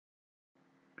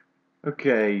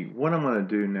Okay, what I'm going to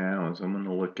do now is I'm going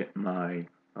to look at my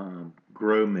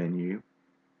Grow menu,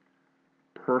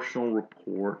 Personal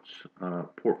Reports,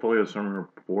 Portfolio Summary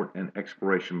Report, and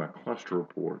Exploration by Cluster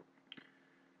Report.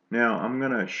 Now I'm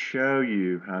going to show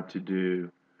you how to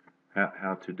do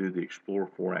the Explore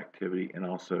for activity and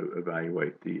also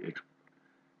evaluate the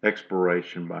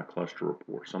Exploration by Cluster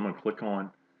Report. So I'm going to click on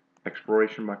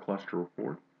Exploration by Cluster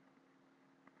Report.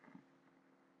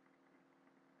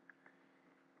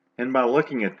 And by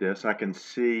looking at this, I can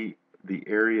see the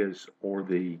areas or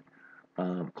the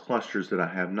clusters that I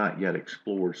have not yet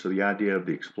explored. So the idea of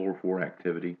the Explore for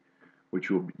activity,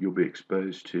 which you'll be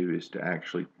exposed to, is to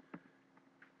actually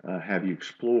have you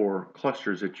explore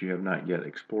clusters that you have not yet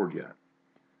explored yet.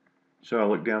 So I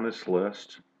look down this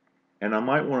list, and I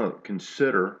might want to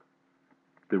consider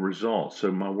the results.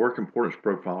 So my work importance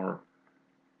profiler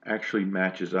actually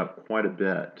matches up quite a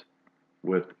bit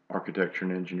with architecture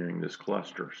and engineering, this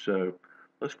cluster. So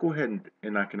let's go ahead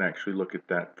and I can actually look at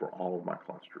that for all of my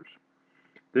clusters.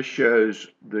 This shows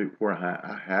where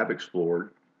I have explored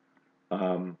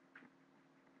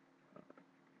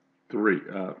three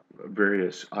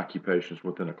various occupations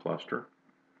within a cluster.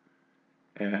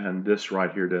 And this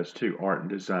right here does too, art and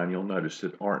design. You'll notice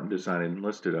that art and design is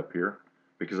listed up here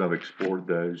because I've explored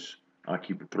those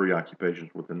three occupations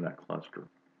within that cluster.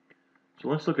 So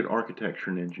let's look at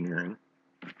architecture and engineering.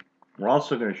 We're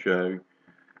also going to show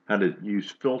how to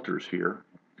use filters here.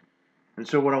 And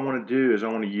so what I want to do is I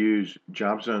want to use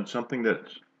job zone, something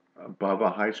that's above a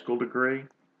high school degree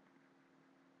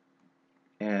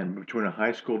and between a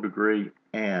high school degree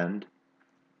and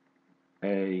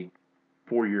a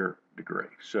four-year degree.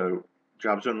 So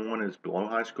job zone 1 is below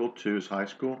high school, 2 is high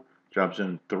school, job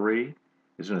zone 3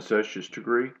 is an associate's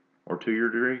degree or 2-year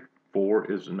degree,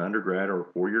 4 is an undergrad or a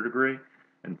 4-year degree,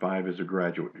 and 5 is a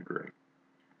graduate degree.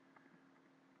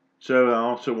 So I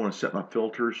also want to set my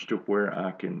filters to where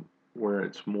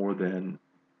it's more than,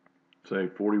 say,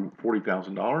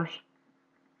 $40,000. I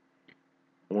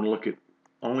want to look at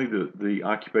only the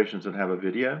occupations that have a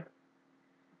video.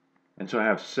 And so I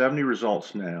have 70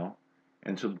 results now.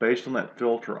 And so based on that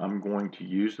filter, I'm going to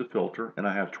use the filter, and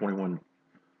I have 21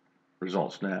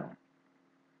 results now.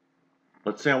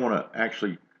 Let's say I want to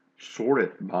actually sort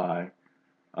it by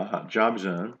job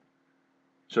zone.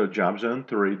 So job zone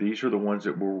 3, these are the ones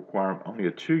that will require only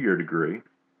a 2-year degree.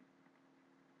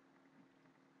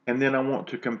 And then I want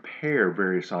to compare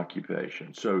various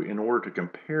occupations. So in order to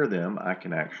compare them, I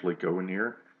can actually go in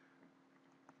here,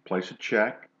 place a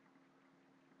check.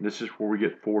 This is where we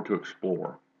get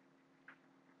FourtoExplore.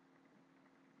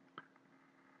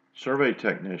 Survey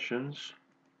technicians,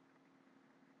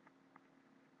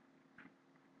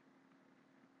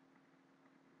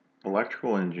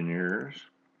 electrical engineers,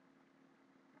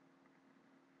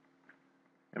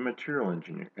 and material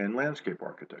engineer and landscape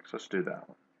architects. Let's do that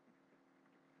one.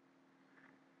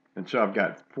 And so I've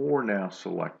got 4 now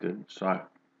selected. So I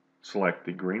select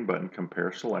the green button,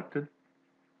 compare selected.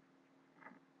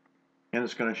 And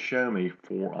it's going to show me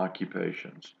 4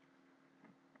 occupations.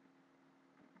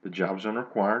 The job zone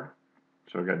required.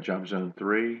 So I've got job zone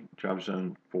 3, job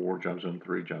zone 4, job zone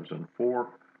 3, job zone 4,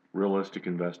 realistic,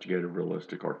 investigative,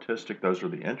 realistic, artistic. Those are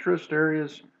the interest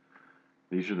areas.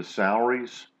 These are the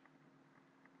salaries.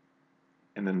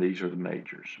 And then these are the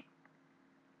majors.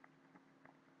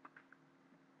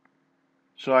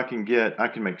 So I can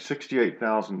make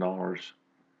 $68,000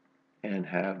 and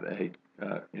have a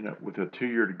with a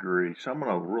 2-year degree. So I'm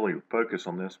going to really focus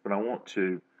on this, but I want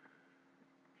to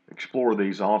explore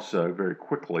these also very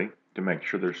quickly to make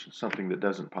sure there's something that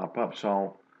doesn't pop up. So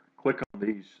I'll click on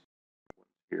these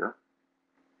here.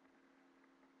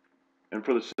 And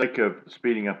for the sake of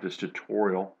speeding up this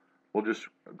tutorial,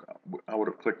 I would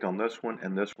have clicked on this one,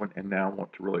 and now I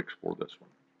want to really explore this one.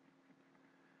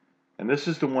 And this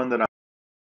is the one that I'm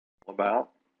about,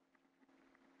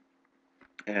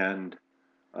 and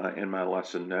in my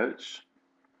lesson notes.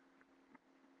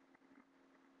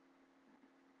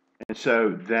 And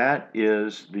so that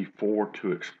is the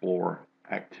FourtoExplore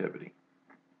activity.